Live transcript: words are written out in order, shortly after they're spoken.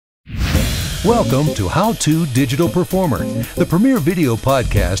Welcome to How To Digital Performer, the premier video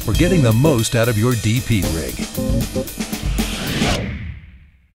podcast for getting the most out of your DP rig.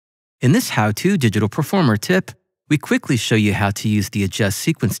 In this How To Digital Performer tip, we quickly show you how to use the Adjust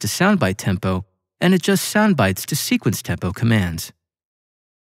Sequence to Soundbite Tempo and Adjust Soundbites to Sequence Tempo commands.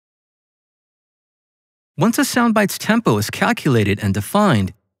 Once a soundbite's tempo is calculated and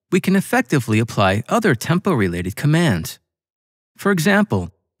defined, we can effectively apply other tempo-related commands. For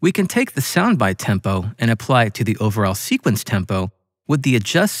example, we can take the soundbite tempo and apply it to the overall sequence tempo with the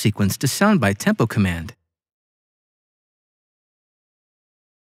Adjust Sequence to Soundbite Tempo command.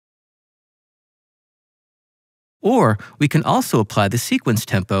 Or we can also apply the sequence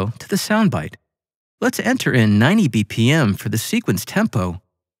tempo to the soundbite. Let's enter in 90 BPM for the sequence tempo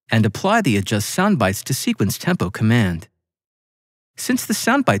and apply the Adjust Soundbites to Sequence Tempo command. Since the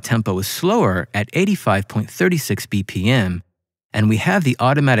soundbite tempo is slower at 85.36 BPM, and we have the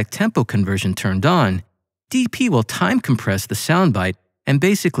automatic tempo conversion turned on, DP will time compress the soundbite and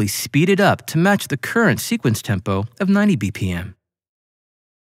basically speed it up to match the current sequence tempo of 90 BPM.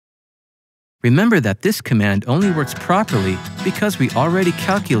 Remember that this command only works properly because we already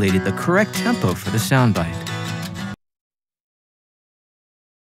calculated the correct tempo for the soundbite.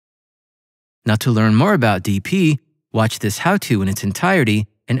 Now, to learn more about DP, watch this how-to in its entirety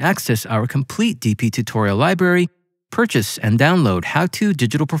and access our complete DP tutorial library. Purchase and download How To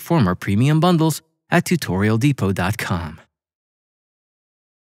Digital Performer premium bundles at tutorialdepot.com.